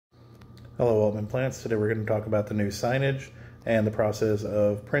Hello, Altman Plants. Today we're going to talk about the new signage and the process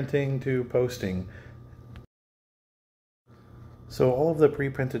of printing to posting. So all of the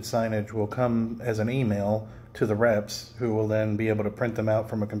pre-printed signage will come as an email to the reps, who will then be able to print them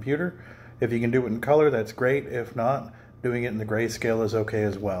out from a computer. If you can do it in color, that's great. If not, doing it in the grayscale is okay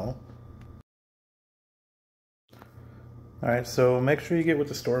as well. Alright, so make sure you get with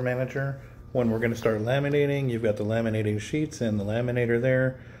the store manager when we're going to start laminating. You've got the laminating sheets and the laminator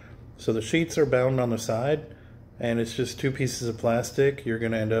there. So the sheets are bound on the side, and it's just two pieces of plastic. You're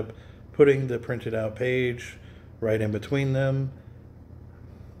going to end up putting the printed out page right in between them,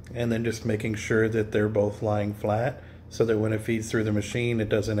 and then just making sure that they're both lying flat so that when it feeds through the machine it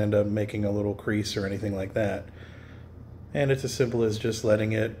doesn't end up making a little crease or anything like that. And it's as simple as just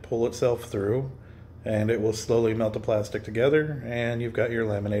letting it pull itself through, and it will slowly melt the plastic together, and you've got your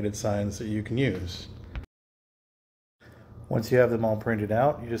laminated signs that you can use. Once you have them all printed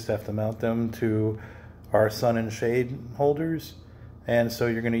out, you just have to mount them to our sun and shade holders. And so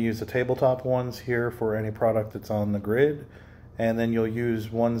you're going to use the tabletop ones here for any product that's on the grid, and then you'll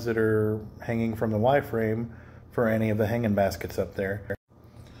use ones that are hanging from the Y-frame for any of the hanging baskets up there.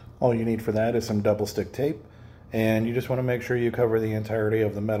 All you need for that is some double stick tape, and you just want to make sure you cover the entirety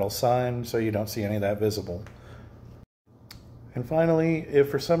of the metal sign so you don't see any of that visible. And finally, if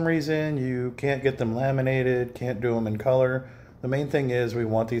for some reason you can't get them laminated, can't do them in color, the main thing is we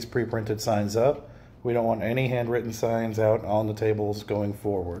want these pre-printed signs up. We don't want any handwritten signs out on the tables going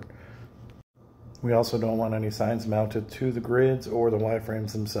forward. We also don't want any signs mounted to the grids or the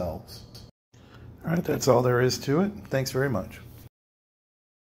Y-frames themselves. Alright, that's all there is to it. Thanks very much.